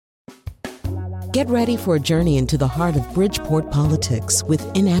Get ready for a journey into the heart of Bridgeport politics with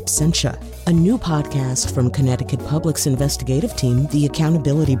In Absentia, a new podcast from Connecticut Public's investigative team, The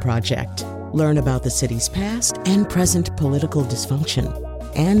Accountability Project. Learn about the city's past and present political dysfunction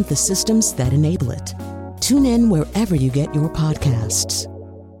and the systems that enable it. Tune in wherever you get your podcasts.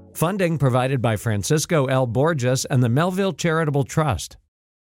 Funding provided by Francisco L. Borges and the Melville Charitable Trust.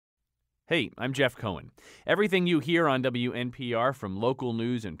 Hey, I'm Jeff Cohen. Everything you hear on WNPR, from local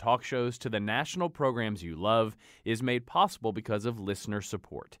news and talk shows to the national programs you love, is made possible because of listener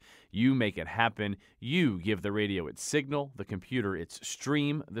support. You make it happen. You give the radio its signal, the computer its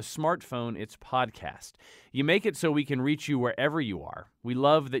stream, the smartphone its podcast. You make it so we can reach you wherever you are. We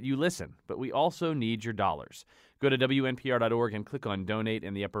love that you listen, but we also need your dollars. Go to WNPR.org and click on Donate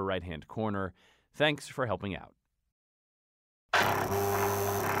in the upper right-hand corner. Thanks for helping out.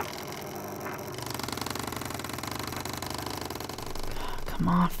 Come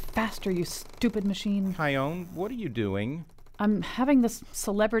on, faster, you stupid machine. Kyone, what are you doing? I'm having this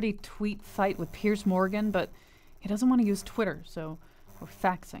celebrity tweet fight with Piers Morgan, but he doesn't want to use Twitter, so we're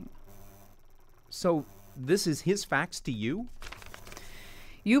faxing. So this is his fax to you?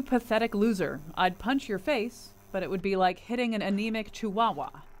 You pathetic loser. I'd punch your face, but it would be like hitting an anemic chihuahua.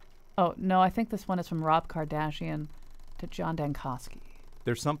 Oh, no, I think this one is from Rob Kardashian to John Dankosky.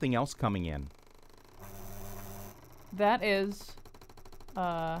 There's something else coming in. That is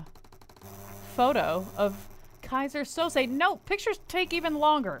a photo of Kaiser Sose. No, pictures take even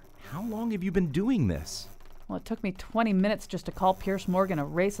longer. How long have you been doing this? Well, it took me 20 minutes just to call Piers Morgan a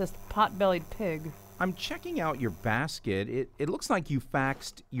racist, pot-bellied pig. I'm checking out your basket. It looks like you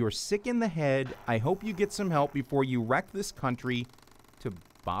faxed "You're sick in the head. I hope you get some help before you wreck this country" to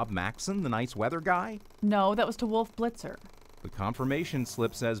Bob Maxon, the nice weather guy? No, that was to Wolf Blitzer. The confirmation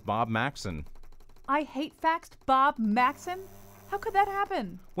slip says Bob Maxon. I hate faxed Bob Maxon? How could that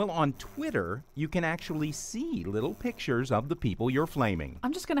happen? Well, on Twitter, you can actually see little pictures of the people you're flaming.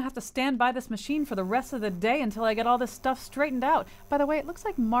 I'm just going to have to stand by this machine for the rest of the day until I get all this stuff straightened out. By the way, it looks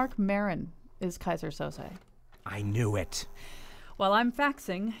like Mark Maron is Kaiser Sose. I knew it. While I'm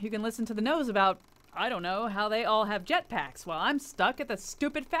faxing, you can listen to the news about, I don't know, how they all have jetpacks while I'm stuck at the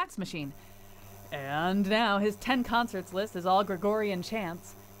stupid fax machine. And now his 10 concerts list is all Gregorian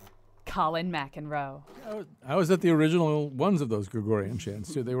chants. Colin McEnroe. I was at the original ones of those Gregorian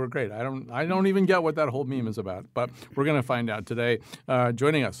chants too. They were great. I don't even get what that whole meme is about, but we're going to find out today.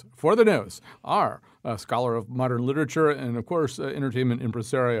 Joining us for the news are a scholar of modern literature and, of course, entertainment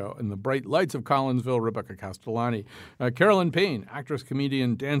impresario in the bright lights of Collinsville, Rebecca Castellani, Carolyn Payne, actress,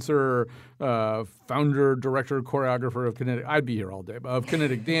 comedian, dancer, founder, director, choreographer of Kinetic. I'd be here all day. Of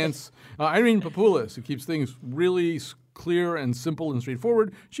Kinetic Dance, Irene Papoulis, who keeps things really clear and simple and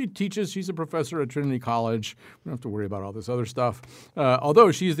straightforward. She teaches. She's a professor at Trinity College. We don't have to worry about all this other stuff.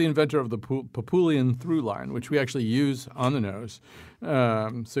 Although she's the inventor of the Papoulian through line, which we actually use on the nose.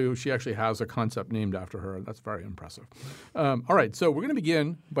 So she actually has a concept named after her. That's very impressive. All right, so we're going to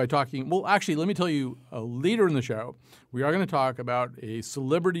begin by talking. Well, actually, let me tell you, later in the show, we are going to talk about a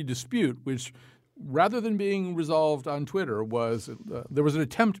celebrity dispute, which, rather than being resolved on Twitter, there was an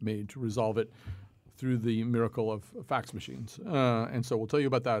attempt made to resolve it through the miracle of fax machines. And so we'll tell you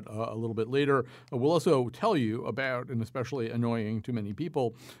about that a little bit later. We'll also tell you about an especially annoying to many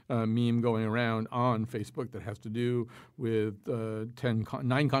people meme going around on Facebook that has to do with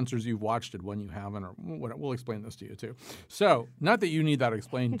 9 concerts you've watched and one you haven't, or whatever. We'll explain this to you too. So not that you need that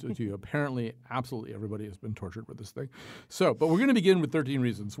explained to you. Apparently, absolutely everybody has been tortured with this thing. So, but we're going to begin with 13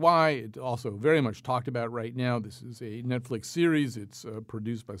 Reasons Why. It's also very much talked about right now. This is a Netflix series. It's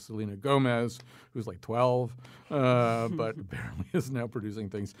produced by Selena Gomez, who's like 12, but apparently is now producing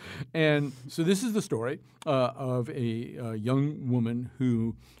things. And so this is the story of a young woman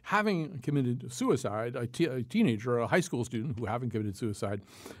who, having committed suicide, a teenager, a high school student who, having committed suicide,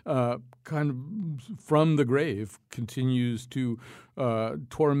 kind of from the grave, continues to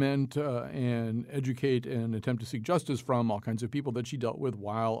torment and educate and attempt to seek justice from all kinds of people that she dealt with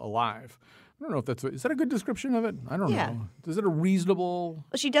while alive. I don't know if is that a good description of it? I don't know. Is it a reasonable?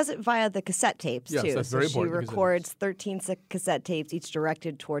 Well, she does it via the cassette tapes, yes, too. That's very important. She records 13 cassette tapes, each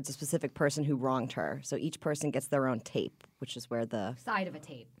directed towards a specific person who wronged her. So each person gets their own tape, which is where the side of a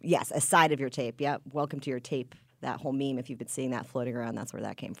tape. Yes, a side of your tape. Yeah, welcome to your tape. That whole meme, if you've been seeing that floating around, that's where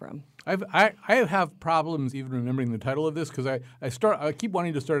that came from. I have problems even remembering the title of this because I keep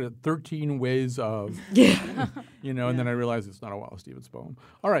wanting to start at 13 Ways of, and then I realize it's not a Wallace Stevens poem.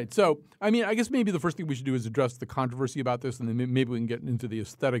 All right, so I guess maybe the first thing we should do is address the controversy about this, and then maybe we can get into the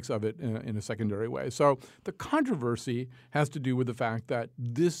aesthetics of it in a secondary way. So the controversy has to do with the fact that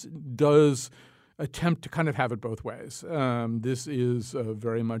this does attempt to kind of have it both ways. This is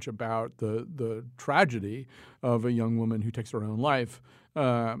very much about the tragedy of a young woman who takes her own life.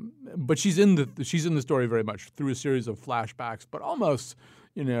 But she's in the story very much through a series of flashbacks, but almost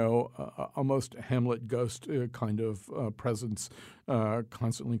almost Hamlet ghost kind of presence,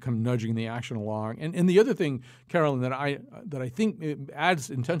 constantly kind of nudging the action along. And the other thing, Carolyn, that I think it adds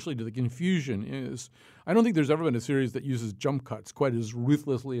intentionally to the confusion is I don't think there's ever been a series that uses jump cuts quite as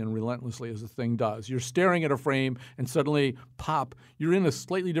ruthlessly and relentlessly as the thing does. You're staring at a frame and suddenly, pop, you're in a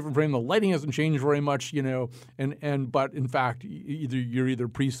slightly different frame. The lighting hasn't changed very much, but in fact, you're either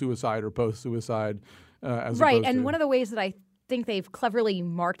pre-suicide or post-suicide. Right, and one of the ways that I think they've cleverly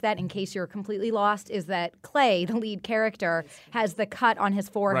marked that in case you're completely lost is that Clay, the lead character, has the cut on his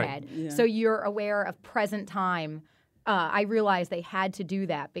forehead. Right. Yeah. So you're aware of present time. I realized they had to do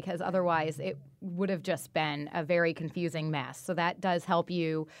that because otherwise it would have just been a very confusing mess. So that does help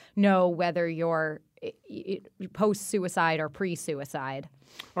you know whether you're post-suicide or pre-suicide.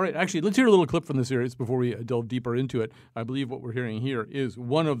 All right, actually, let's hear a little clip from the series before we delve deeper into it. I believe what we're hearing here is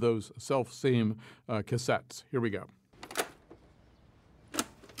one of those self-same cassettes. Here we go.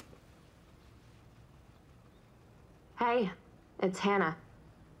 Hey, it's Hannah.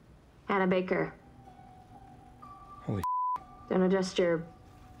 Hannah Baker. Holy Don't adjust your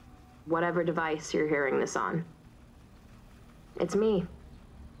whatever device you're hearing this on. It's me.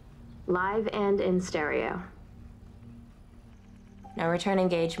 Live and in stereo. No return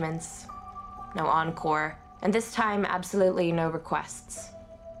engagements, no encore, and this time absolutely no requests.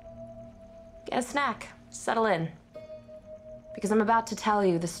 Get a snack, settle in, because I'm about to tell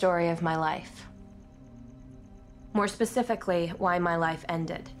you the story of my life. More specifically, why my life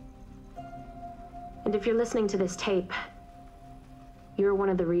ended. And if you're listening to this tape, you're one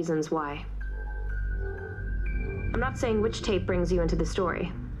of the reasons why. I'm not saying which tape brings you into the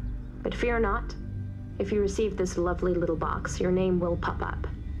story, but fear not. If you receive this lovely little box, your name will pop up.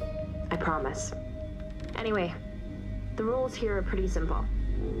 I promise. Anyway, the rules here are pretty simple.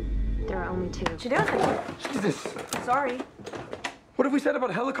 There are only two. What you doing? Jesus. Sorry. What have we said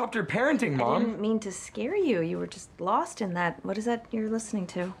about helicopter parenting, Mom? I didn't mean to scare you. You were just lost in that. What is that you're listening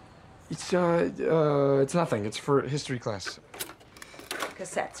to? It's nothing. It's for history class.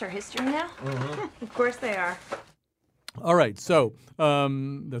 Cassettes are history now? Mm-hmm. Of course they are. All right, so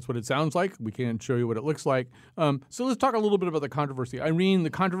that's what it sounds like. We can't show you what it looks like. So let's talk a little bit about the controversy. Irene, the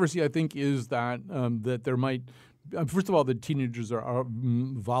controversy, I think, is that that there might first of all, the teenagers are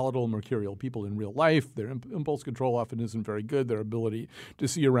volatile, mercurial people in real life. Their impulse control often isn't very good. Their ability to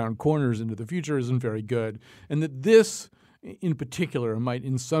see around corners into the future isn't very good. And that this, in particular, might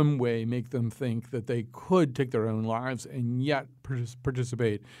in some way make them think that they could take their own lives and yet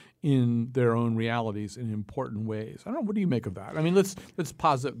participate in their own realities in important ways. I don't know. What do you make of that? I mean, let's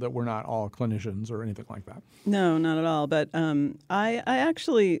posit that we're not all clinicians or anything like that. No, not at all. But I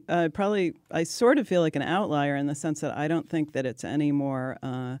actually I sort of feel like an outlier in the sense that I don't think that it's any more.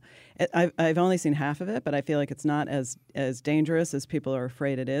 I've only seen half of it, but I feel like it's not as dangerous as people are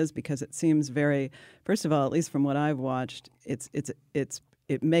afraid it is, because it seems very. First of all, at least from what I've watched,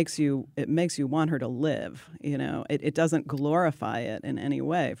 it makes you want her to live. You know, it doesn't glorify it in any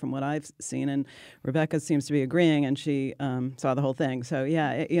way from what I've seen. And Rebecca seems to be agreeing, and she saw the whole thing. So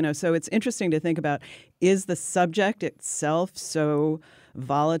yeah, so it's interesting to think about, is the subject itself so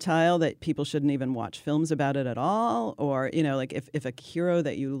volatile that people shouldn't even watch films about it at all? Or, like if a hero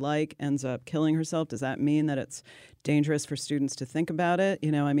that you like ends up killing herself, does that mean that it's dangerous for students to think about it?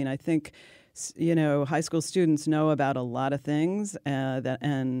 I think high school students know about a lot of things,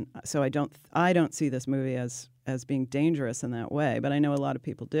 and so I don't see this movie as being dangerous in that way. But I know a lot of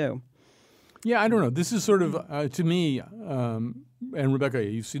people do. Yeah, I don't know. This is sort of to me, and Rebecca,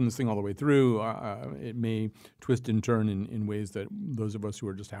 you've seen this thing all the way through. It may twist and turn in ways that those of us who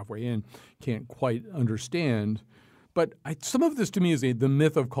are just halfway in can't quite understand. But some of this to me is the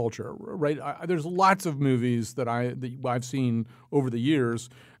myth of culture, right? There's lots of movies that I've seen over the years.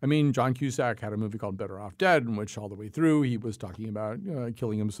 I mean, John Cusack had a movie called Better Off Dead, in which all the way through he was talking about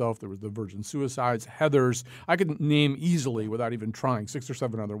killing himself. There was The Virgin Suicides, Heathers. I could name easily, without even trying, 6 or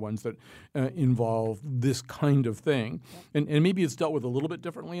 7 other ones that involve this kind of thing. And maybe it's dealt with a little bit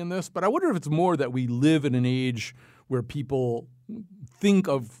differently in this, but I wonder if it's more that we live in an age where people think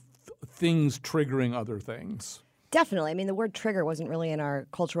of things triggering other things. Definitely. I mean, the word trigger wasn't really in our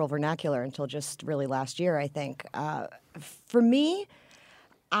cultural vernacular until just really last year, I think. For me,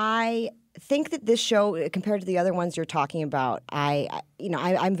 I think that this show, compared to the other ones you're talking about,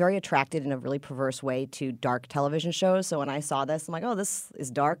 I'm very attracted in a really perverse way to dark television shows. So when I saw this, I'm like, oh, this is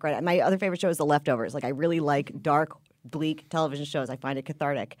dark, right? My other favorite show is The Leftovers. Like, I really like dark, bleak television shows. I find it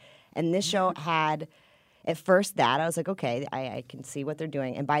cathartic. And this show had, at first that, I was like, okay, I can see what they're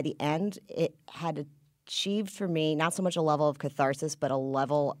doing. And by the end, it had achieved for me not so much a level of catharsis, but a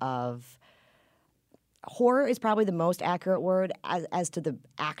level of horror is probably the most accurate word as to the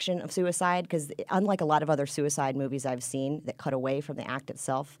action of suicide, because unlike a lot of other suicide movies I've seen that cut away from the act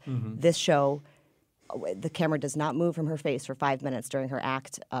itself, this show, the camera does not move from her face for 5 minutes during her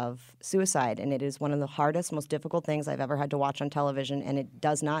act of suicide. And it is one of the hardest, most difficult things I've ever had to watch on television. And it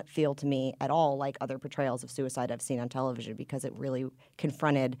does not feel to me at all like other portrayals of suicide I've seen on television, because it really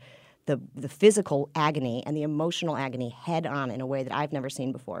confronted the physical agony and the emotional agony head on in a way that I've never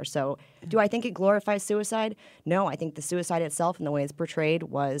seen before. So do I think it glorifies suicide? No, I think the suicide itself and the way it's portrayed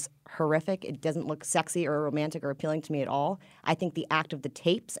was horrific. It doesn't look sexy or romantic or appealing to me at all. I think the act of the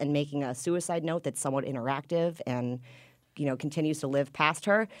tapes and making a suicide note that's somewhat interactive and continues to live past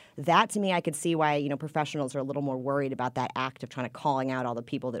her, that to me I could see why professionals are a little more worried about that act of trying to calling out all the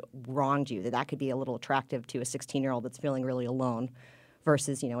people that wronged you, that could be a little attractive to a 16-year-old that's feeling really alone.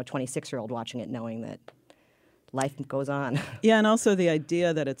 Versus, a 26-year-old watching it knowing that life goes on. Yeah, and also the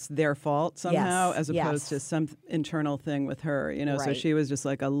idea that it's their fault somehow, as opposed to some internal thing with her. So she was just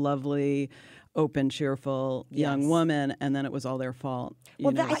like a lovely, open, cheerful young woman, and then it was all their fault.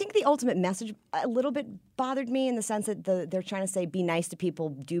 Well, I think the ultimate message a little bit bothered me in the sense that they're trying to say, be nice to people,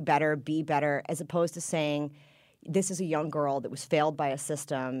 do better, be better, as opposed to saying, this is a young girl that was failed by a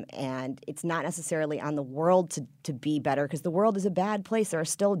system, and it's not necessarily on the world to be better, because the world is a bad place. There are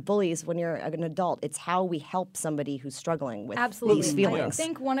still bullies when you're an adult. It's how we help somebody who's struggling with these feelings. I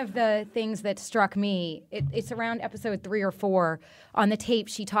think one of the things that struck me, it's around episode 3 or 4 on the tape,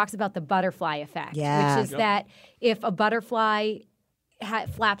 she talks about the butterfly effect, which is that if a butterfly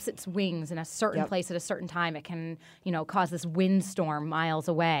flaps its wings in a certain place at a certain time, it can, cause this windstorm miles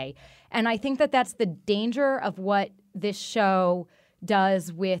away. And I think that that's the danger of what this show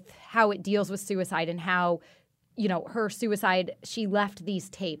does with how it deals with suicide and how, her suicide, she left these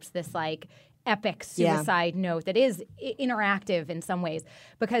tapes, this like epic suicide note that is interactive in some ways,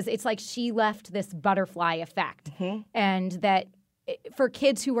 because it's like she left this butterfly effect. And that for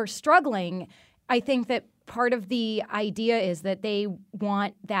kids who are struggling, I think that part of the idea is that they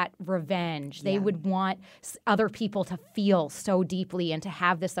want that revenge. They would want other people to feel so deeply and to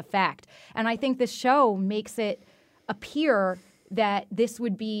have this effect. And I think this show makes it appear that this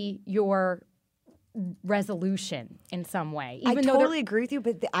would be your resolution in some way. I totally agree with you,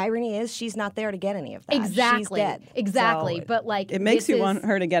 but the irony is she's not there to get any of that. Exactly. She's dead. Exactly. So but like it makes you want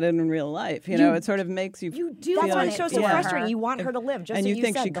her to get it in real life. It sort of makes you do. That's why the show's so frustrating. You want her to live. Just and so you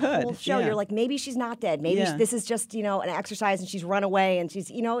think said, she the could. Whole show, you're like, maybe she's not dead. Maybe this is just an exercise, and she's run away, and she's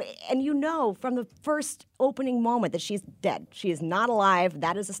and from the first opening moment that she's dead. She is not alive.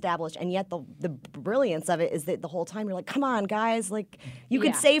 That is established. And yet the brilliance of it is that the whole time you're like, come on, guys, like you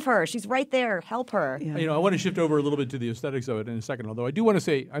could save her. She's right there. Help her. I want to shift over a little bit to the aesthetics of it in a second, although I do want to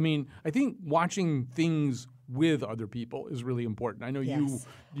say, I think watching things with other people is really important. I know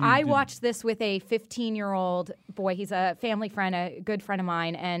I watched this with a 15-year-old boy. He's a family friend, a good friend of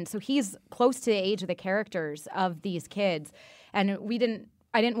mine, and so he's close to the age of the characters of these kids. And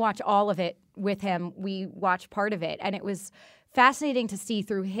I didn't watch all of it with him. We watched part of it, and it was fascinating to see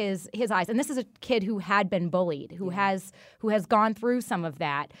through his eyes. And this is a kid who had been bullied, who has gone through some of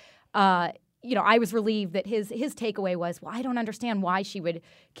that. I was relieved that his takeaway was, well, I don't understand why she would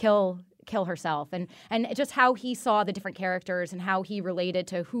kill herself, and just how he saw the different characters and how he related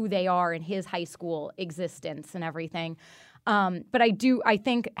to who they are in his high school existence and everything. But I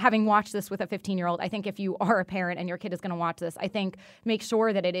think having watched this with a 15-year-old, I think if you are a parent and your kid is going to watch this, I think make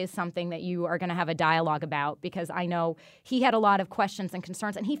sure that it is something that you are going to have a dialogue about, because I know he had a lot of questions and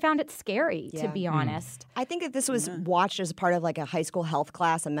concerns, and he found it scary, to be honest. I think if this was watched as part of like a high school health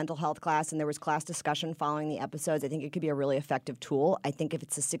class, a mental health class, and there was class discussion following the episodes, I think it could be a really effective tool. I think if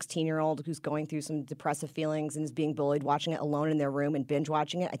it's a 16-year-old who's going through some depressive feelings and is being bullied, watching it alone in their room and binge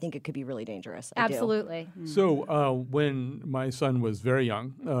watching it, I think it could be really dangerous. Absolutely. So when my son was very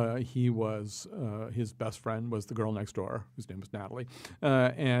young, his best friend was the girl next door, whose name was Natalie,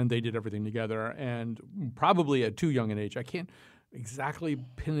 and they did everything together. And probably at too young an age, I can't exactly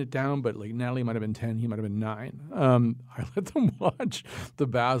pin it down, but like Natalie might have been 10, he might have been 9. I let them watch the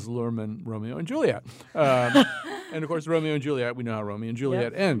Baz Luhrmann Romeo and Juliet. And of course, Romeo and Juliet, we know how Romeo and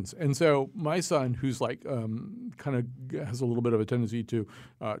Juliet ends. And so my son, who's like kind of has a little bit of a tendency to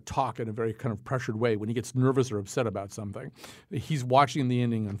talk in a very kind of pressured way when he gets nervous or upset about something, he's watching the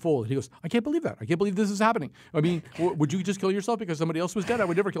ending unfold. He goes, I can't believe that. I can't believe this is happening. I mean, would you just kill yourself because somebody else was dead? I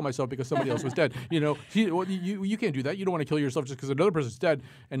would never kill myself because somebody else was dead. You can't do that. You don't want to kill yourself just because another person's dead.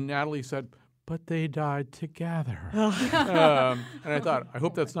 And Natalie said, but they died together. And I thought, I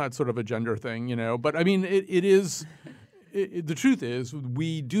hope that's not sort of a gender thing, you know. But I mean, it is. The truth is,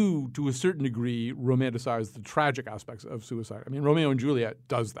 we do, to a certain degree, romanticize the tragic aspects of suicide. I mean, Romeo and Juliet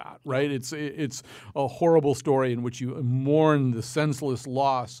does that, right? It's a horrible story in which you mourn the senseless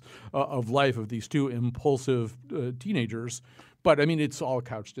loss of life of these two impulsive teenagers. But I mean, it's all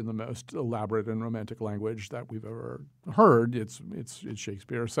couched in the most elaborate and romantic language that we've ever heard. It's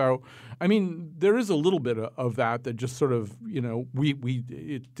Shakespeare. So, I mean, there is a little bit of that just sort of, you know,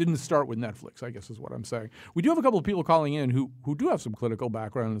 it didn't start with Netflix, I guess is what I'm saying. We do have a couple of people calling in who do have some clinical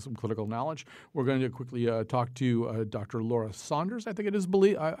background and some clinical knowledge. We're going to quickly talk to Dr. Laura Saunders, I think it is.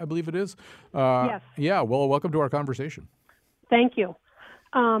 I believe it is. Yes. Yeah. Well, welcome to our conversation. Thank you.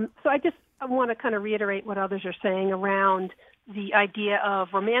 So I want to kind of reiterate what others are saying around the idea of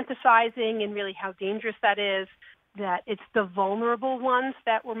romanticizing and really how dangerous that is, that it's the vulnerable ones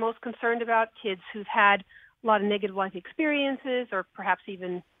that we're most concerned about, kids who've had a lot of negative life experiences or perhaps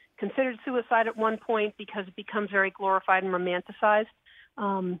even considered suicide at one point because it becomes very glorified and romanticized.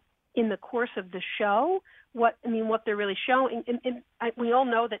 In the course of the show, what they're really showing, we all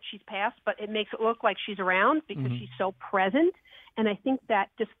know that she's passed, but it makes it look like she's around because she's so present. And I think that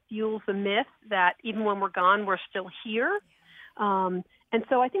just fuels the myth that even when we're gone, we're still here. And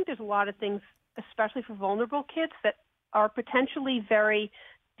so I think there's a lot of things, especially for vulnerable kids, that are potentially very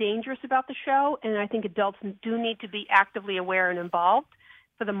dangerous about the show. And I think adults do need to be actively aware and involved.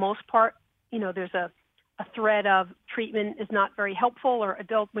 For the most part, you know, there's a thread of treatment is not very helpful, or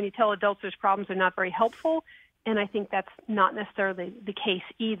when you tell adults there's problems, they're not very helpful. And I think that's not necessarily the case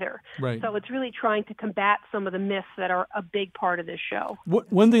either. Right. So it's really trying to combat some of the myths that are a big part of this show.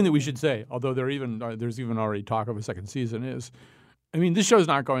 One thing that we should say, although there's even already talk of a second season, is, I mean, this show's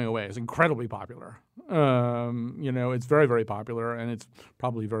not going away. It's incredibly popular. You know, it's very, very popular, and it's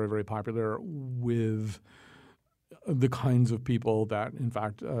probably very, very popular with the kinds of people that, in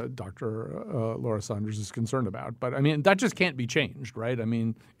fact, Dr. Laura Saunders is concerned about. But, I mean, that just can't be changed, right? I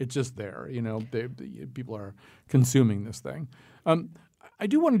mean, it's just there. You know, people are consuming this thing. I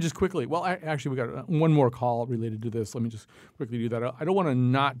do want to just quickly – well, actually, we got one more call related to this. Let me just quickly do that. I don't want to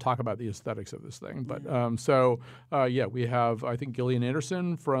not talk about the aesthetics of this thing. But we have, I think, Gillian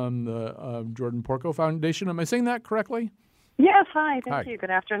Anderson from the Jordan Porco Foundation. Am I saying that correctly? Yes, hi. Thank you.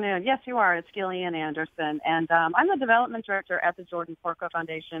 Good afternoon. Yes, you are. It's Gillian Anderson. And I'm the development director at the Jordan Porco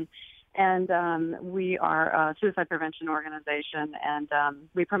Foundation. And we are a suicide prevention organization. And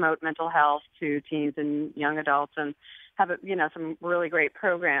we promote mental health to teens and young adults and have, some really great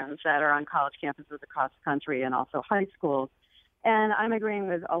programs that are on college campuses across the country and also high schools. And I'm agreeing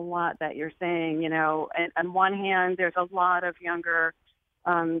with a lot that you're saying. You know, on one hand, there's a lot of younger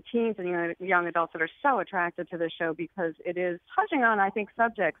teens and young adults that are so attracted to the show because it is touching on, I think,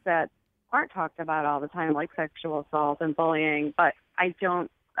 subjects that aren't talked about all the time, like sexual assault and bullying. But I don't,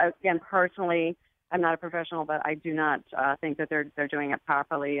 again, personally, I'm not a professional, but I do not think that they're doing it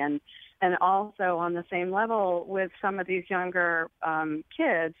properly. And also on the same level with some of these younger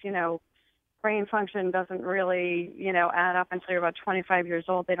kids, you know, brain function doesn't really, add up until you're about 25 years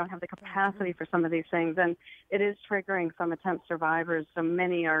old. They don't have the capacity for some of these things. And it is triggering some attempt survivors. So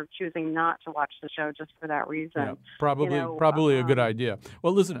many are choosing not to watch the show just for that reason. Yeah, probably a good idea.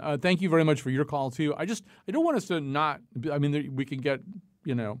 Well, listen, thank you very much for your call, too. I don't want us to not, I mean, we can get,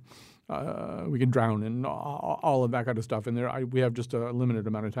 we can drown in all of that kind of stuff in there. We have just a limited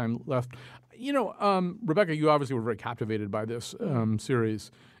amount of time left. Rebecca, you obviously were very captivated by this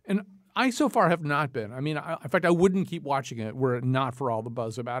series. And I so far have not been. I mean, in fact, I wouldn't keep watching it were it not for all the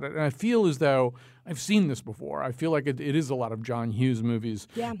buzz about it. And I feel as though I've seen this before. I feel like it is a lot of John Hughes movies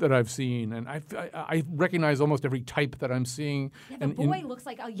that I've seen. And I recognize almost every type that I'm seeing. Yeah, the boy looks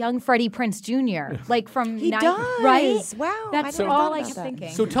like a young Freddie Prinze Jr., like from He does. Right? Wow. That's all I kept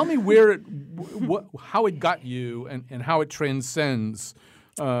thinking. So tell me how it got you and how it transcends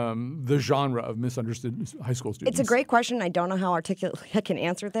the genre of misunderstood high school students? It's a great question. I don't know how articulately I can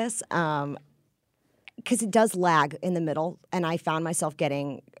answer this because it does lag in the middle, and I found myself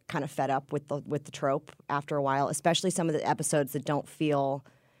getting kind of fed up with the trope after a while, especially some of the episodes that don't feel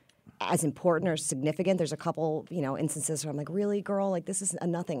as important or significant. There's a couple, instances where I'm like, really, girl? Like, this is a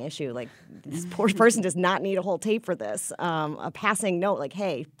nothing issue. Like, this poor person does not need a whole tape for this. A passing note, like,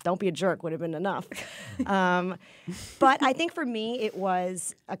 hey, don't be a jerk, would have been enough. But I think for me, it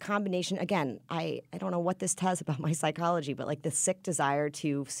was a combination. Again, I don't know what this tells about my psychology, but like the sick desire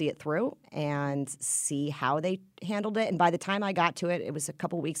to see it through and see how they handled it. And by the time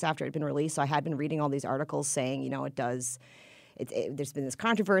there's been this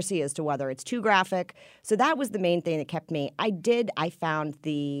controversy as to whether it's too graphic. So that was the main thing that kept me. I found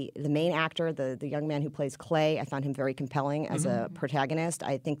the main actor, the young man who plays Clay, I found him very compelling as a protagonist.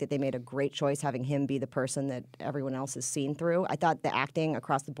 I think that they made a great choice having him be the person that everyone else is seen through. I thought the acting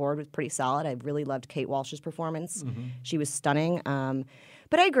across the board was pretty solid. I really loved Kate Walsh's performance. She was stunning.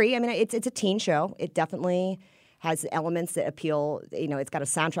 But I agree. I mean, it's a teen show. It definitely has elements that appeal. It's got a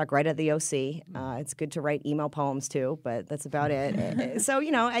soundtrack right out of the OC. It's good to write email poems too, but that's about it. So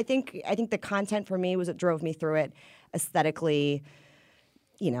I think the content for me was what drove me through it. Aesthetically,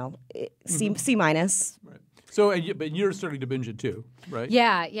 C minus. Right. So, but you're starting to binge it too, right?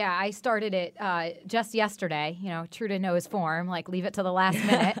 Yeah. I started it just yesterday. True to Noah's form, like leave it to the last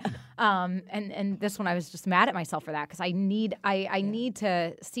minute. And this one, I was just mad at myself for that because I need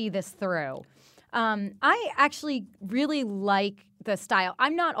to see this through. I actually really like the style.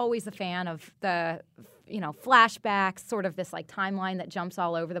 I'm not always a fan of the flashbacks, sort of this like timeline that jumps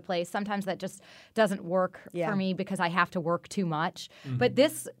all over the place. Sometimes that just doesn't work for me because I have to work too much. But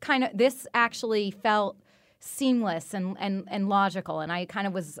this actually felt seamless and logical, and I kind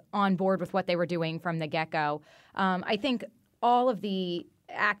of was on board with what they were doing from the get-go. I think all of the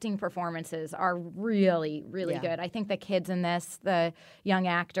acting performances are really, really good. I think the kids in this, the young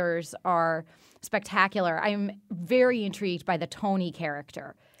actors, are spectacular. I'm very intrigued by the Tony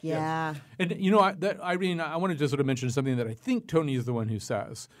character. Yeah. Yes. And, Irene, I wanted to sort of mention something that I think Tony is the one who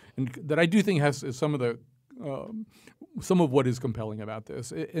says, and that I do think has some of what is compelling about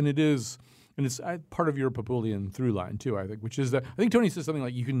this. And it's part of your Papulian through line, too, I think, which is that I think Tony says something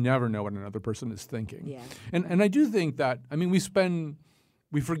like, you can never know what another person is thinking. Yeah. And I do think that,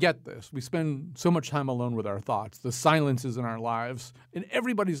 we forget this. We spend so much time alone with our thoughts. The silences in our lives, in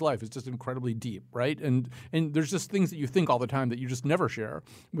everybody's life, is just incredibly deep, right? And there's just things that you think all the time that you just never share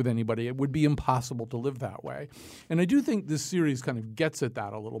with anybody. It would be impossible to live that way. And I do think this series kind of gets at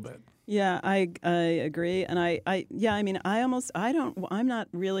that a little bit. Yeah, I agree, and I'm not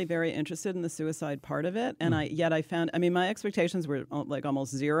really very interested in the suicide part of it, and I found my expectations were like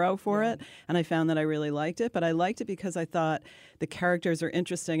almost zero for it, and I found that I really liked it, but I liked it because I thought the characters are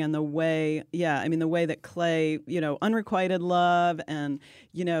interesting and the way that Clay, unrequited love and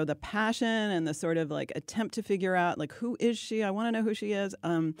the passion and the sort of like attempt to figure out like who is she? I want to know who she is.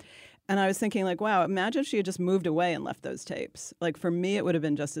 And I was thinking, like, wow, imagine if she had just moved away and left those tapes. Like, for me, it would have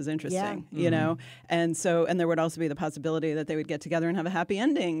been just as interesting, And there would also be the possibility that they would get together and have a happy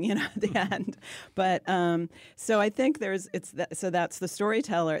ending, at the end. But so I think so that's the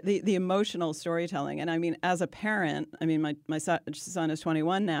storyteller, the emotional storytelling. And as a parent, my son is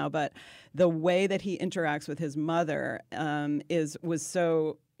 21 now, but the way that he interacts with his mother was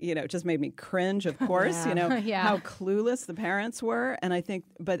so. It just made me cringe, of course, how clueless the parents were. And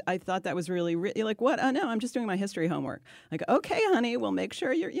but I thought that was really, like, what? Oh, no, I'm just doing my history homework. Like, okay, honey, we'll make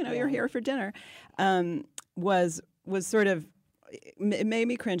sure you're here for dinner. Was sort of, it made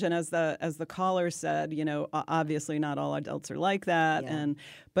me cringe. And as the caller said, obviously not all adults are like that. Yeah.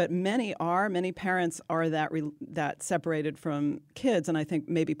 But many parents are that separated from kids. And I think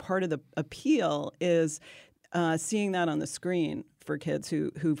maybe part of the appeal is seeing that on the screen for kids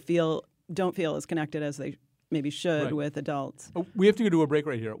who don't feel as connected as they maybe should with adults. We have to go to a break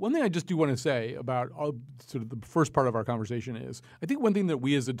right here. One thing I just do want to say about sort of the first part of our conversation is I think one thing that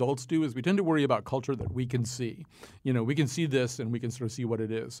we as adults do is we tend to worry about culture that we can see. We can see this and we can sort of see what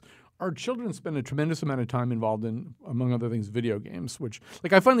it is. Our children spend a tremendous amount of time involved in, among other things, video games, which,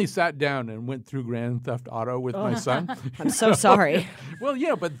 like, I finally sat down and went through Grand Theft Auto with my son. I'm so sorry. Well,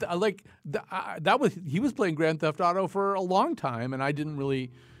 yeah, but he was playing Grand Theft Auto for a long time, and I didn't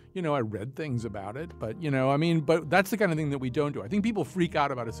really, I read things about it, but, but that's the kind of thing that we don't do. I think people freak out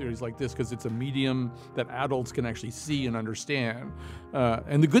about a series like this because it's a medium that adults can actually see and understand.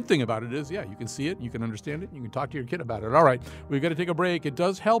 And the good thing about it is, you can see it, you can understand it, and you can talk to your kid about it. All right, we've got to take a break. It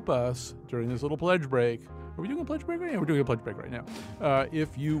does help us during this little pledge break. Are we doing a pledge break right now? We're doing a pledge break right now.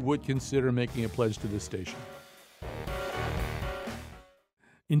 If you would consider making a pledge to this station.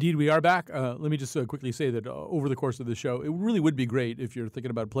 Indeed, we are back. Let me just quickly say that over the course of the show, it really would be great if you're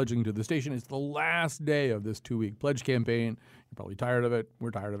thinking about pledging to the station. It's the last day of this 2-week pledge campaign. You're probably tired of it.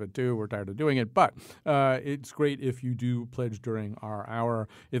 We're tired of it, too. We're tired of doing it. But it's great if you do pledge during our hour.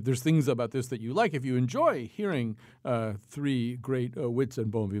 If there's things about this that you like, if you enjoy hearing three great wits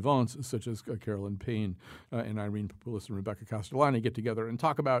and bon vivants, such as Carolyn Payne and Irene Papoulis and Rebecca Castellani, get together and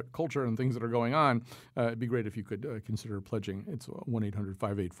talk about culture and things that are going on, it'd be great if you could consider pledging. It's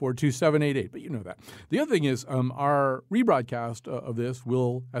 1-800-584-2788, but you know that. The other thing is our rebroadcast of this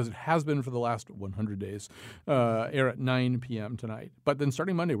will, as it has been for the last 100 days, air at 9 p.m. p.m. tonight. But then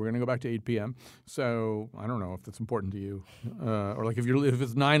starting Monday, we're going to go back to 8 p.m. So I don't know if that's important to you. Or like if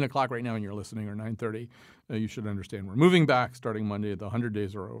it's 9 o'clock right now and you're listening, or 9:30, you should understand we're moving back starting Monday. The 100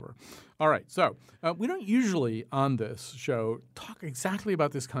 days are over. All right. So we don't usually on this show talk exactly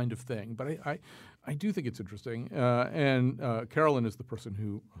about this kind of thing, but I do think it's interesting. And Carolyn is the person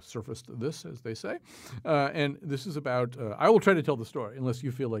who surfaced this, as they say. And this is about I will try to tell the story unless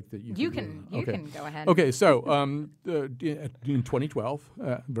you feel like that you can go ahead. Okay, so in 2012,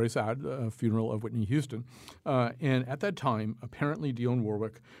 very sad, funeral of Whitney Houston. And at that time, apparently Dionne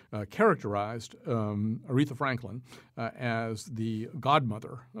Warwick characterized Aretha Franklin as the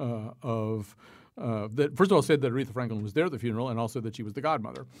godmother of that first of all said that Aretha Franklin was there at the funeral and also that she was the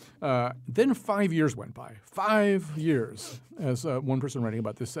godmother. Then 5 years went by. 5 years, as one person writing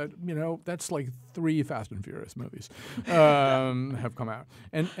about this said, that's like 3 Fast and Furious movies have come out.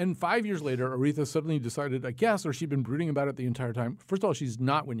 And 5 years later, Aretha suddenly decided, I guess, or she'd been brooding about it the entire time. First of all, she's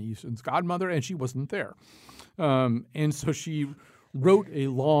not Whitney Houston's godmother, and she wasn't there. And so she wrote a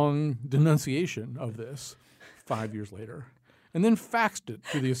long denunciation of this 5 years later, and then faxed it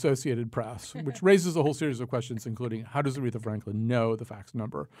to the Associated Press, which raises a whole series of questions, including how does Aretha Franklin know the fax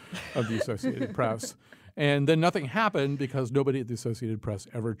number of the Associated Press? And then nothing happened because nobody at the Associated Press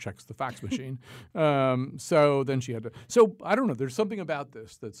ever checks the fax machine. So then she had to. So I don't know. There's something about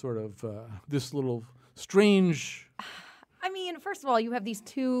this that's sort of this little strange. I mean, first of all, you have these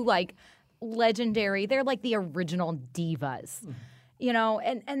two legendary. They're like the original divas,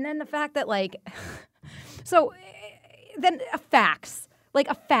 and then the fact that so. Then a fax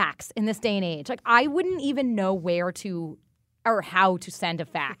in this day and age. I wouldn't even know where to or how to send a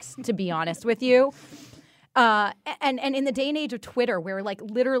fax, to be honest with you. And in the day and age of Twitter, where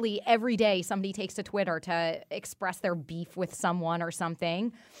literally every day somebody takes to Twitter to express their beef with someone or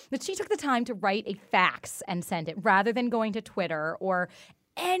something, that she took the time to write a fax and send it rather than going to Twitter or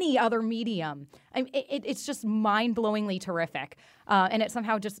any other medium. It's just mind-blowingly terrific. And it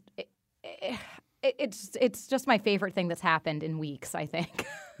somehow just... It's just my favorite thing that's happened in weeks, I think.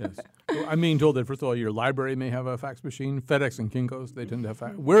 Yes. Well, I'm being told that, first of all, your library may have a fax machine. FedEx and Kinko's, they tend to have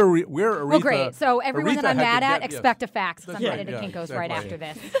fax. Where Aretha... Well, great. So everyone Aretha that I'm mad at, expect a fax. That's I'm headed to Kinko's right after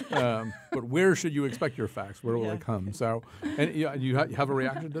this. But where should you expect your fax? Where will it come? So, and you have a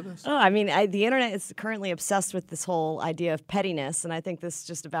reaction to this? Oh, I mean, the internet is currently obsessed with this whole idea of pettiness, and I think this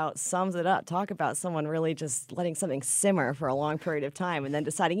just about sums it up. Talk about someone really just letting something simmer for a long period of time and then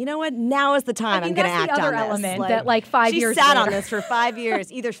deciding, you know what, now is the time I'm going to act on this. That's the other element that 5 years She sat later. on this for 5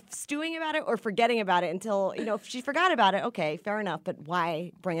 years, either stewing about it or forgetting about it until, if she forgot about it, okay, fair enough, but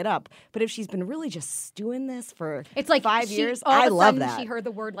why bring it up? But if she's been really just stewing this for 5 years, I love that. She heard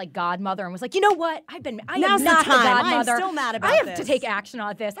the word godmother and was like, you know what? I am Now's not the time. the godmother. I'm still mad about I have this. to take action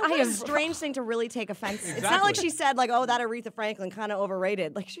on this. What a strange thing to really take offense. Exactly. It's not like she said oh, that Aretha Franklin kind of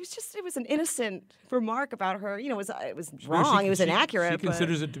overrated. It was an innocent remark about her. It was wrong. It was inaccurate. She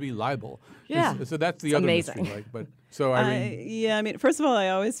considers it to be libel. Yeah. So that's the It's other amazing. mystery. But so Irene. First of all, I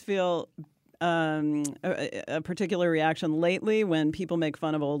always feel a particular reaction lately when people make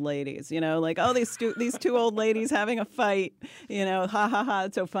fun of old ladies. These two old ladies having a fight. Ha ha ha!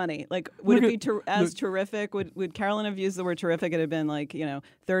 It's so funny. Would it be as terrific? Would Carolyn have used the word terrific? It had been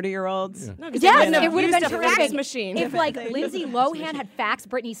 30-year-olds. Yeah. Yes, it would have been a fax terrific. machine. If Lindsay Lohan had faxed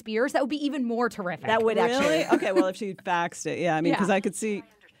Britney Spears, that would be even more terrific. That would Really? actually. Okay. Well, if she faxed it, yeah. I mean, because I could see.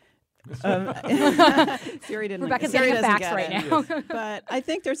 Siri didn't. Rebecca's Siri getting a doesn't fax get right it. now. But I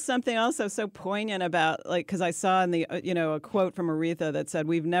think there's something also so poignant about because I saw in the a quote from Aretha that said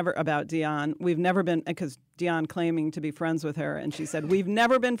we've never been because Dionne claiming to be friends with her, and she said we've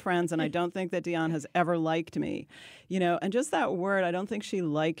never been friends, and I don't think that Dionne has ever liked me, and just that word, I don't think she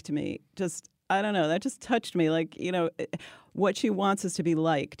liked me. Just I don't know, that just touched me. What she wants is to be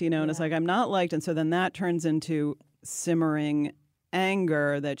liked, and it's I'm not liked, and so then that turns into simmering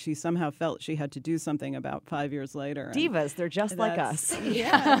anger that she somehow felt she had to do something about 5 years later. Divas, they're just like us.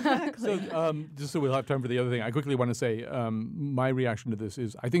 Yeah, exactly. So just so we'll have time for the other thing, I quickly want to say my reaction to this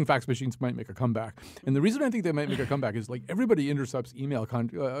is I think fax machines might make a comeback. And the reason I think they might make a comeback is everybody intercepts email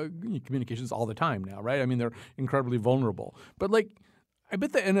communications all the time now, right? I mean, they're incredibly vulnerable. But I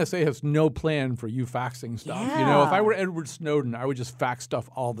bet the NSA has no plan for you faxing stuff. Yeah. If I were Edward Snowden, I would just fax stuff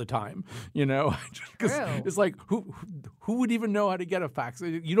all the time. Because it's who would even know how to get a fax?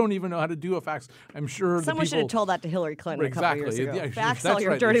 You don't even know how to do a fax. I'm sure someone should have told that to Hillary Clinton a couple years ago. Yeah, fax all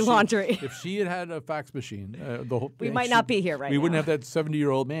your dirty laundry. If she had had a fax machine, we might not be here right now. We wouldn't have that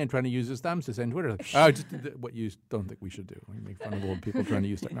 70-year-old man trying to use his thumbs to send Twitter. What you don't think we should do. We make fun of old people trying to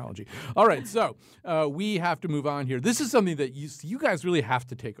use technology. All right, so we have to move on here. This is something that you guys really really have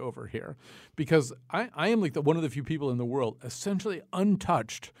to take over here because I am like one of the few people in the world essentially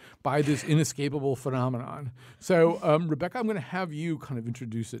untouched by this inescapable phenomenon. So, Rebecca, I'm going to have you kind of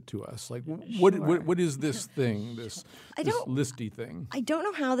introduce it to us. Like, what is this thing, this listy thing? I don't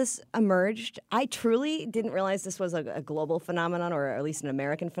know how this emerged. I truly didn't realize this was a global phenomenon, or at least an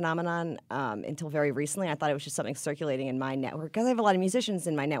American phenomenon, until very recently. I thought it was just something circulating in my network, because I have a lot of musicians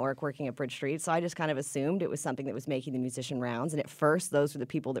in my network working at Bridge Street, so I just kind of assumed it was something that was making the musician rounds. And at first, those were the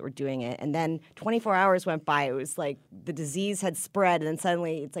people that were doing it. And then 24 hours went by. It was like the disease had spread, and then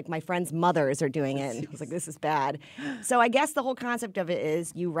suddenly it's like my friends' mothers are doing it. And I was like, this is bad. So I guess the whole concept of it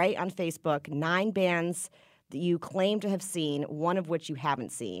is you write on Facebook 9 bands that you claim to have seen, one of which you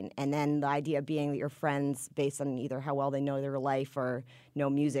haven't seen. And then the idea being that your friends, based on either how well they know their life or know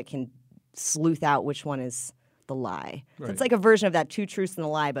music, can sleuth out which one is the lie. Right. So it's like a version of that Two Truths and a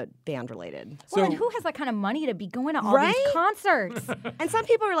Lie, but band-related. Well, and who has that kind of money to be going to all these concerts? And some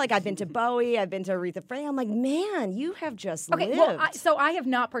people are like, I've been to Bowie, I've been to Aretha Franklin. I'm like, man, you have just lived. Well, so I have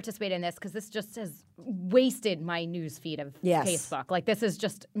not participated in this because this just has wasted my news feed of Facebook. Like, this has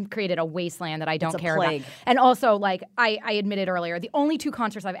just created a wasteland that I don't care about. And also, like, I admitted earlier, the only 2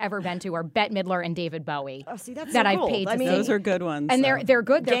 concerts I've ever been to are Bette Midler and David Bowie. Oh, see, that's that so I've cool. paid to see. Those are good ones. And they're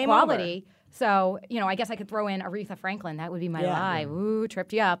good, they're Game quality. So, I guess I could throw in Aretha Franklin. That would be my lie. Ooh,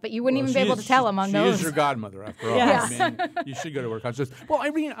 tripped you up. But you wouldn't even be able to tell among those. She is your godmother, after all. Yes. I mean, you should go to her concerts. Well,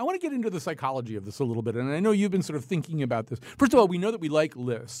 Irene, I want to get into the psychology of this a little bit. And I know you've been sort of thinking about this. First of all, we know that we like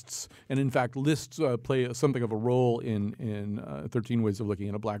lists. And in fact, lists play something of a role in 13 Ways of Looking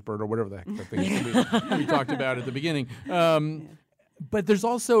at a Blackbird, or whatever the heck that thing is we talked about at the beginning. But there's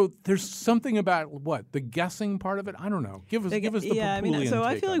something about the guessing part of it. I don't know. Give us the Papulian so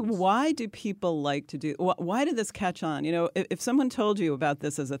I take feel on like this. why do people like to do? Why did this catch on? If someone told you about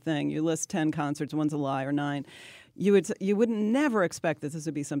this as a thing, you list 10 concerts, one's a lie, or 9. You would never expect that this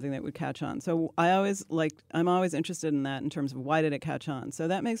would be something that would catch on. So I'm always interested in that in terms of why did it catch on. So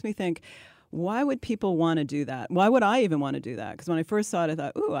that makes me think, why would people want to do that? Why would I even want to do that? Because when I first saw it, I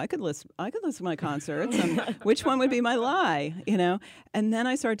thought, ooh, I could list my concerts, and which one would be my lie, And then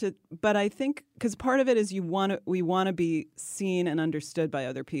I started to, but I think because part of it is we want to be seen and understood by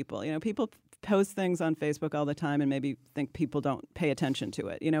other people. People post things on Facebook all the time and maybe think people don't pay attention to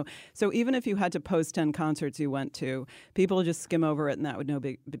it, So even if you had to post 10 concerts you went to, people would just skim over it and that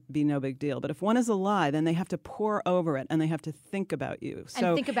would be no big deal. But if one is a lie, then they have to pore over it and they have to think about you.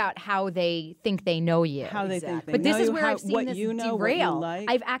 And think about how they think they know you. How they think they But know this is you, where I've seen this derail. What you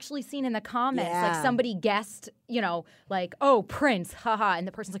like. I've actually seen in the comments, like somebody guessed, like, oh, Prince, haha. And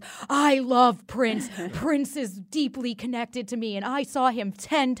the person's like, I love Prince. Prince is deeply connected to me and I saw him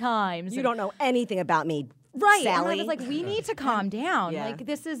 10 times. You don't know anything about me, right? Sally. And I was like, we need to calm down. Yeah. Like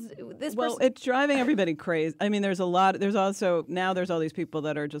this. Well, it's driving everybody crazy. I mean, there's all these people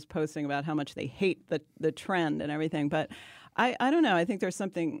that are just posting about how much they hate the trend and everything. But I don't know. I think there's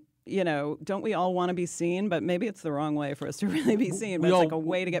something. Don't we all want to be seen? But maybe it's the wrong way for us to really be seen. But it's like a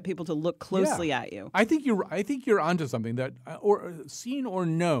way to get people to look closely at you. I think you're onto something that, or seen or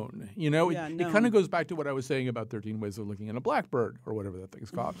known. It kind of goes back to what I was saying about 13 Ways of Looking at a Blackbird, or whatever that thing's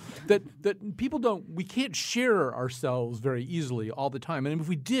called. that people we can't share ourselves very easily all the time. And if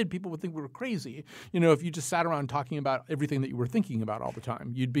we did, people would think we were crazy. If you just sat around talking about everything that you were thinking about all the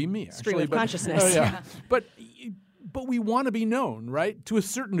time, you'd be me. Stream of consciousness. But we want to be known, right? To a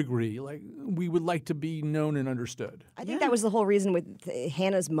certain degree. Like, we would like to be known and understood. I think that was the whole reason with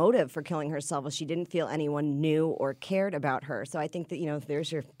Hannah's motive for killing herself, was she didn't feel anyone knew or cared about her. So I think that,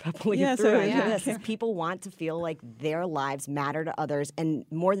 there's your this is people want to feel like their lives matter to others. And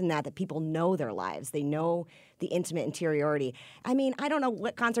more than that people know their lives. They know the intimate interiority. I mean, I don't know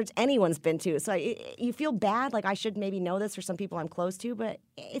what concerts anyone's been to. So you feel bad, like I should maybe know this for some people I'm close to, but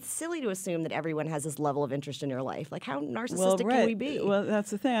it's silly to assume that everyone has this level of interest in your life. Like, how narcissistic can we be? Well,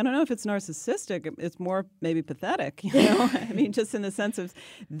 that's the thing. I don't know if it's narcissistic. It's more maybe pathetic, I mean, just in the sense of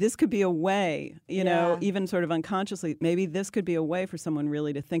this could be a way, even sort of unconsciously, maybe this could be a way for someone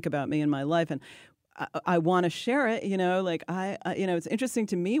really to think about me and my life. And I want to share it, like it's interesting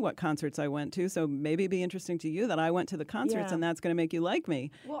to me what concerts I went to, so maybe it'd be interesting to you that I went to the concerts and that's going to make you like me.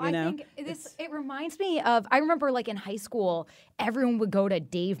 Well, I think it reminds me of, I remember like in high school, everyone would go to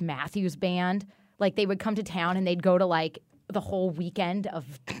Dave Matthews Band. Like they would come to town and they'd go to like the whole weekend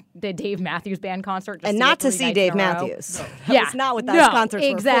of the Dave Matthews Band concert. And not to see Dave Matthews. No. That's not what those concerts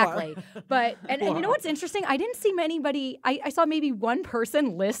exactly. were for. But and you know what's interesting? I didn't see anybody. I saw maybe one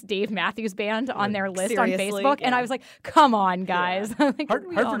person list Dave Matthews Band on their list on Facebook, and I was like, "Come on, guys!" Like,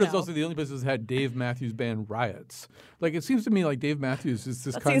 Hartford is also the only place that's had Dave Matthews Band riots. Like it seems to me like Dave Matthews is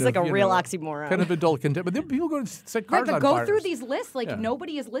this kind seems of like a real oxymoron. kind of adult content. But then people go to set cars but on go fires. through these lists. Like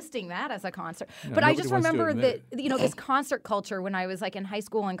nobody is listing that as a concert. No, but I just nobody wants to remember admit that this concert culture when I was like in high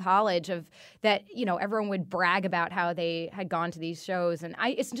school and college of that everyone would brag about how they had gone to these shows, and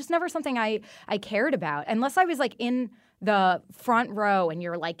it's just never something I cared about unless I was like in the front row and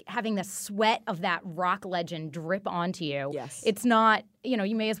you're like having the sweat of that rock legend drip onto you. Yes. It's not,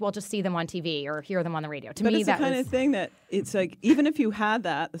 you may as well just see them on TV or hear them on the radio. To but me, it's the kind of thing that it's like, even if you had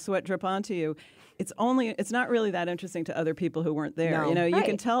that, the sweat drip onto you, it's not really that interesting to other people who weren't there. No. You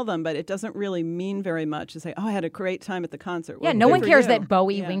can tell them, but it doesn't really mean very much to say, "Oh, I had a great time at the concert." Yeah, well, no one cares you. that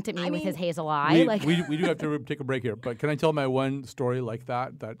Bowie winked at me with his hazel eye. We do have to take a break here, but can I tell my one story like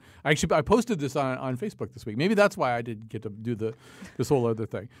that? That I posted this on Facebook this week. Maybe that's why I didn't get to do this whole other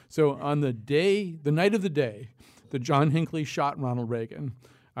thing. So on the night of the day that John Hinckley shot Ronald Reagan,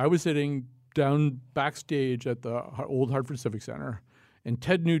 I was sitting down backstage at the old Hartford Civic Center. And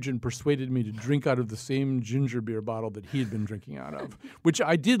Ted Nugent persuaded me to drink out of the same ginger beer bottle that he had been drinking out of, which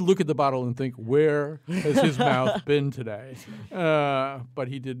I did look at the bottle and think, where has his mouth been today? But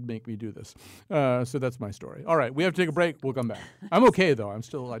he did make me do this. So that's my story. All right, we have to take a break. We'll come back. I'm okay, though. I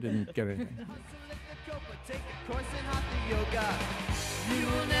didn't get anything. You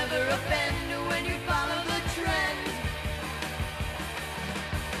will never offend when you follow the trend.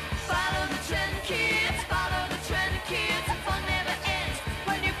 Follow the trend, kids. Follow the trend, kids. Fun never ends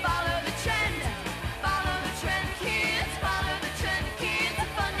when you follow the trend. Follow the trend, kids. Follow the trend, kids.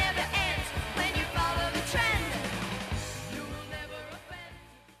 Fun never ends when you follow the trend. You will never offend.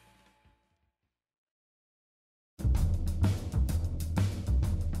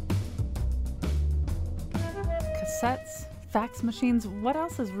 Cassettes, fax machines, what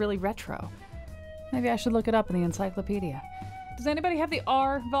else is really retro? Maybe I should look it up in the encyclopedia. Does anybody have the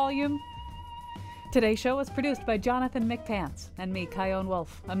R volume? Today's show was produced by Jonathan McTance and me, Kyone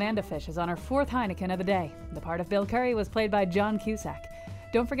Wolf. Amanda Fish is on her 4th Heineken of the day. The part of Bill Curry was played by John Cusack.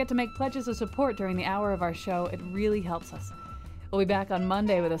 Don't forget to make pledges of support during the hour of our show. It really helps us. We'll be back on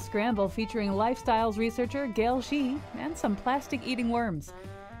Monday with a scramble featuring lifestyles researcher Gail Shee and some plastic-eating worms.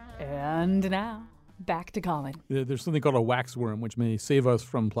 And now, back to Colin. There's something called a wax worm, which may save us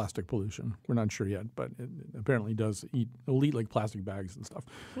from plastic pollution. We're not sure yet, but it apparently does eat like plastic bags and stuff.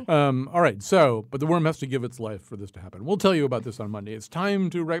 All right, but the worm has to give its life for this to happen. We'll tell you about this on Monday. It's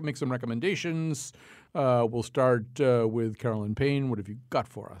time to make some recommendations. We'll start with Carolyn Payne. What have you got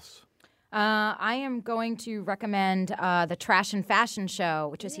for us? I am going to recommend the Trash and Fashion Show,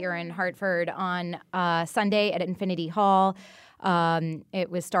 which is here in Hartford on Sunday at Infinity Hall. It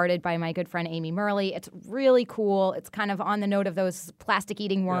was started by my good friend Amy Murley. It's really cool. It's kind of on the note of those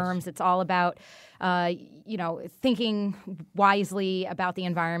plastic-eating worms. Yes. It's all about, thinking wisely about the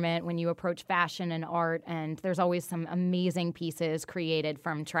environment when you approach fashion and art. And there's always some amazing pieces created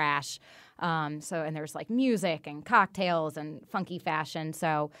from trash. And there's like music and cocktails and funky fashion.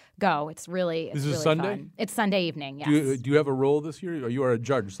 So go. It's really This is really Sunday? fun. It's Sunday evening, yes. Do you have a role this year? Or you are a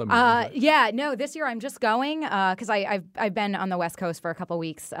judge? This year I'm just going because I've been on the West Coast for a couple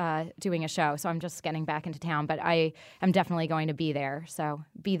weeks doing a show. So I'm just getting back into town. But I am definitely going to be there. So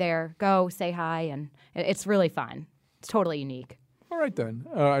be there, go, say hi. And it's really fun. It's totally unique. All right, then.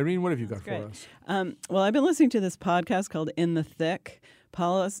 Irene, what have you got for us? Well, I've been listening to this podcast called In the Thick.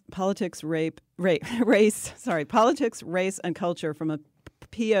 Politics, race, and culture from a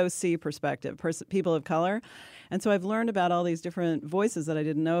POC perspective, people of color. And so I've learned about all these different voices that I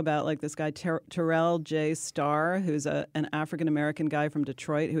didn't know about, like this guy Terrell J. Starr, who's an African-American guy from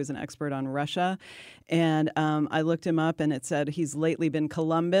Detroit who is an expert on Russia. And I looked him up, and it said he's lately been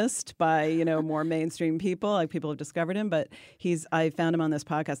Columbused by, more mainstream people, like people have discovered him. But I found him on this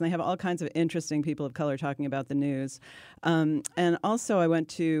podcast, and they have all kinds of interesting people of color talking about the news. And also I went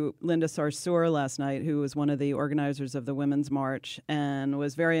to Linda Sarsour last night, who was one of the organizers of the Women's March and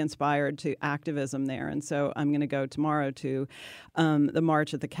was very inspired to activism there. And so I'm going to go tomorrow to the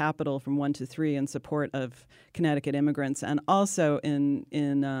march at the Capitol from 1 to 3 in support of Connecticut immigrants, and also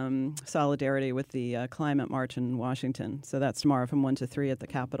in solidarity with the climate march in Washington. So that's tomorrow from 1 to 3 at the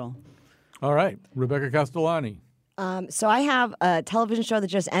Capitol. All right. Rebecca Castellani. So I have a television show that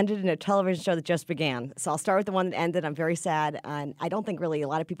just ended and a television show that just began. So I'll start with the one that ended. I'm very sad. And I don't think really a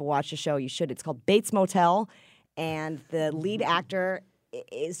lot of people watch the show. You should. It's called Bates Motel. And the lead actor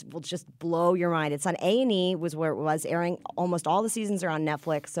will just blow your mind. It's on A&E, was where it was airing. Almost all the seasons are on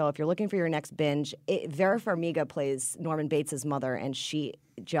Netflix. So if you're looking for your next binge, Vera Farmiga plays Norman Bates' mother, and she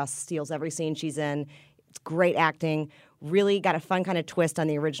just steals every scene she's in. It's great acting. Really got a fun kind of twist on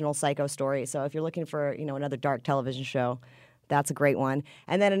the original Psycho story. So if you're looking for, another dark television show, that's a great one.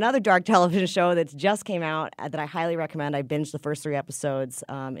 And then another dark television show that just came out that I highly recommend. I binged the first 3 episodes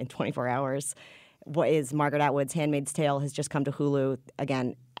in 24 hours. What is Margaret Atwood's Handmaid's Tale has just come to Hulu.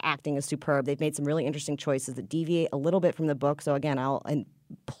 Again, acting is superb. They've made some really interesting choices that deviate a little bit from the book. So again,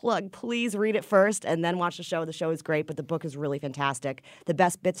 please read it first and then watch the show. The show is great, but the book is really fantastic. The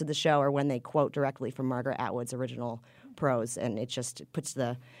best bits of the show are when they quote directly from Margaret Atwood's original prose, and it just puts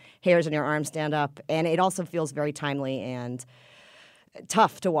the hairs on your arms stand up. And it also feels very timely and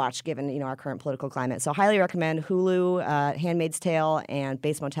tough to watch given our current political climate. So highly recommend Hulu, Handmaid's Tale, and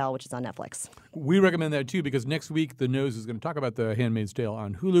Bates Motel, which is on Netflix. We recommend that too because next week The Nose is going to talk about The Handmaid's Tale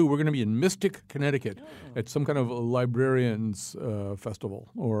on Hulu. We're going to be in Mystic, Connecticut at some kind of librarians festival,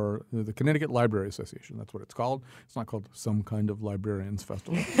 or the Connecticut Library Association. That's what it's called. It's not called some kind of librarians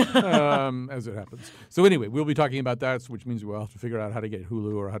festival, as it happens. So anyway, we'll be talking about that, which means we'll have to figure out how to get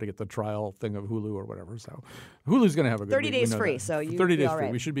Hulu or how to get the trial thing of Hulu or whatever. So Hulu's going to have a good 30 days free, so you 30 days all free.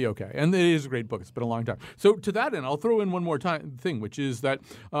 right. We should be okay. And it is a great book. It's been a long time. So to that end, I'll throw in one more thing, which is that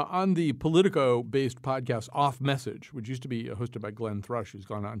on the Politico-based podcast Off Message, which used to be hosted by Glenn Thrush, who's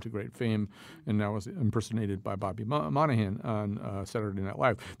gone on to great fame and now is impersonated by Bobby Monahan on Saturday Night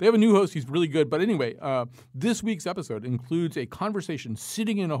Live. They have a new host. He's really good. But anyway, this week's episode includes a conversation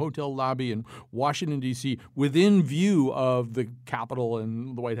sitting in a hotel lobby in Washington, D.C., within view of the Capitol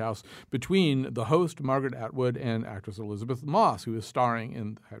and the White House, between the host, Margaret Atwood, and actress Elizabeth Moss, who is starring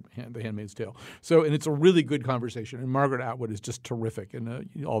in The Handmaid's Tale. And it's a really good conversation. And Margaret Atwood is just terrific in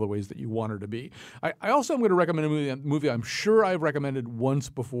all the ways that you want her to be. I also am going to recommend a movie I'm sure I've recommended once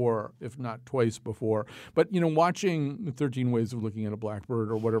before, if not twice before. But, watching 13 Ways of Looking at a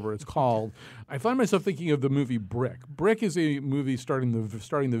Blackbird or whatever it's called, I find myself thinking of the movie Brick. Brick is a movie starring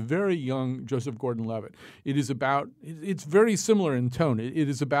the very young Joseph Gordon-Levitt. It's very similar in tone. It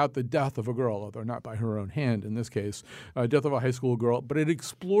is about the death of a girl, although not by her own hand in this case, death of a high school girl. But it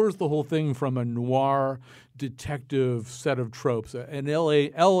explores the whole thing from a noir detective set of tropes, an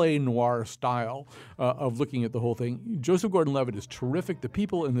L.A. noir style of looking at the whole thing. Joseph Gordon-Levitt is terrific. The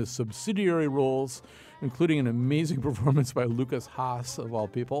people in the subsidiary roles, including an amazing performance by Lucas Haas, of all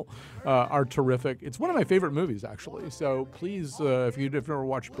people, are terrific. It's one of my favorite movies, actually. So please, if you've never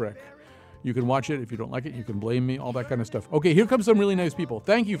watched Brick, you can watch it. If you don't like it, you can blame me, all that kind of stuff. Okay, here comes some really nice people.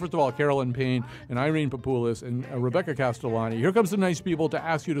 Thank you, first of all, Carolyn Payne and Irene Papoulis and Rebecca Castellani. Here comes some nice people to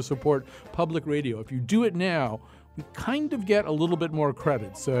ask you to support public radio. If you do it now, we kind of get a little bit more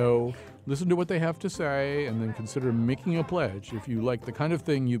credit. So listen to what they have to say and then consider making a pledge if you like the kind of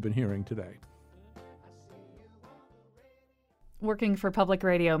thing you've been hearing today. Working for public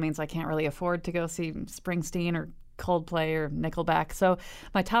radio means I can't really afford to go see Springsteen or Coldplay or Nickelback. So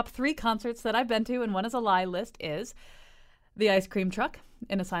my top 3 concerts that I've been to, and one is a lie list, is The Ice Cream Truck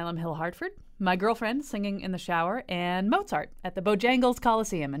in Asylum Hill, Hartford, My Girlfriend Singing in the Shower, and Mozart at the Bojangles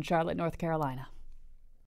Coliseum in Charlotte, North Carolina.